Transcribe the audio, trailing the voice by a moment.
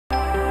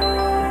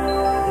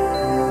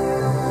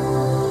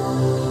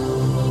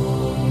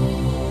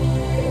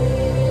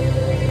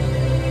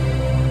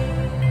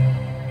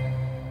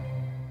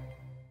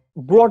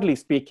broadly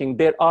speaking,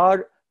 there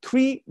are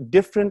three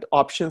different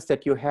options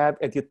that you have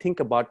as you think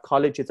about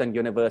colleges and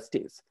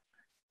universities.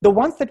 The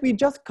ones that we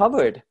just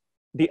covered,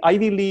 the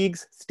Ivy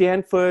Leagues,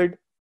 Stanford,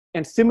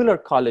 and similar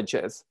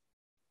colleges,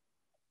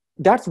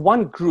 that's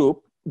one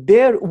group.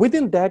 There,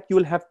 within that,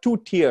 you'll have two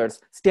tiers.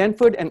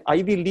 Stanford and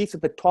Ivy Leagues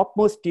is the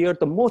topmost tier,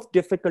 the most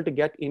difficult to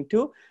get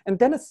into. And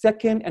then a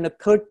second and a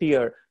third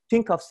tier.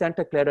 Think of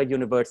Santa Clara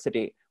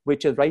University,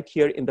 which is right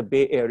here in the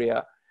Bay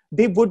Area.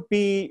 They would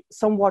be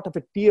somewhat of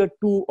a tier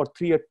 2 or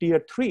 3 or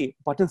tier 3.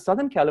 But in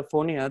Southern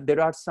California,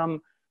 there are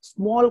some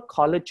small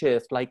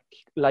colleges like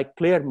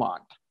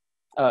Claremont,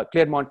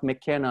 Claremont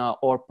McKenna,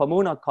 or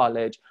Pomona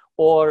College,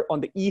 or on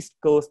the East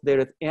Coast, there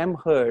is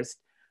Amherst.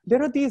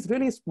 There are these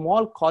really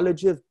small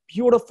colleges,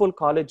 beautiful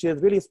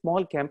colleges, really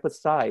small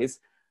campus size.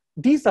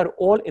 These are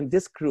all in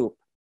this group.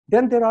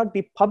 Then there are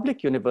the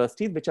public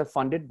universities, which are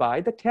funded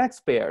by the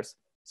taxpayers.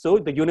 So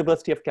the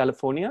University of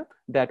California,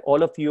 that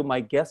all of you, my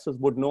guests,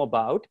 would know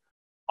about.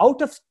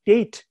 Out of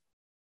state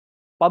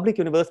public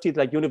universities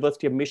like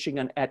University of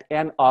Michigan at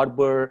Ann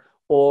Arbor,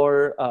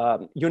 or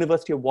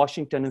University of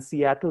Washington in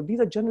Seattle, these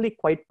are generally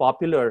quite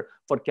popular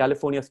for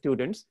California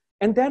students.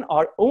 And then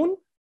our own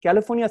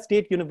California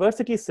State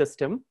University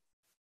system,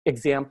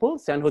 example,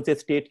 San Jose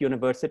State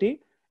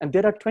University, and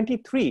there are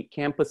 23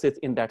 campuses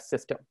in that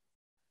system.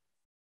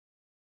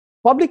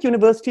 Public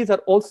universities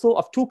are also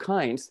of two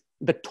kinds.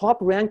 The top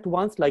ranked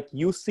ones like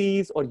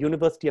UCs or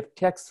University of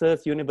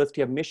Texas,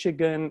 University of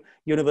Michigan,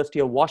 University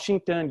of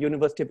Washington,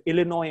 University of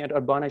Illinois at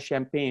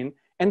Urbana-Champaign.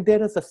 And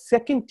there is a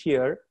second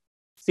tier,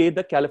 say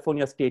the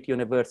California State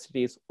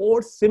Universities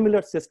or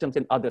similar systems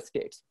in other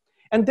states.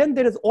 And then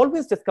there is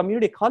always this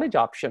community college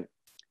option.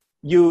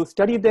 You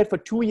study there for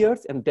 2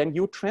 years and then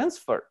you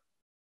transfer.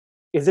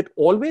 Is it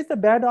always a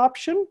bad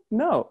option?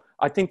 No.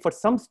 I think for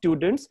some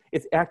students,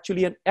 it's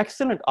actually an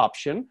excellent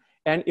option.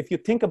 And if you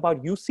think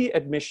about UC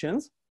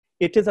admissions,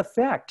 it is a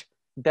fact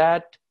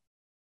that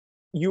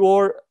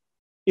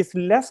it's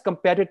less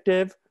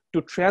competitive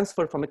to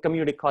transfer from a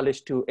community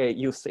college to a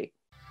UC.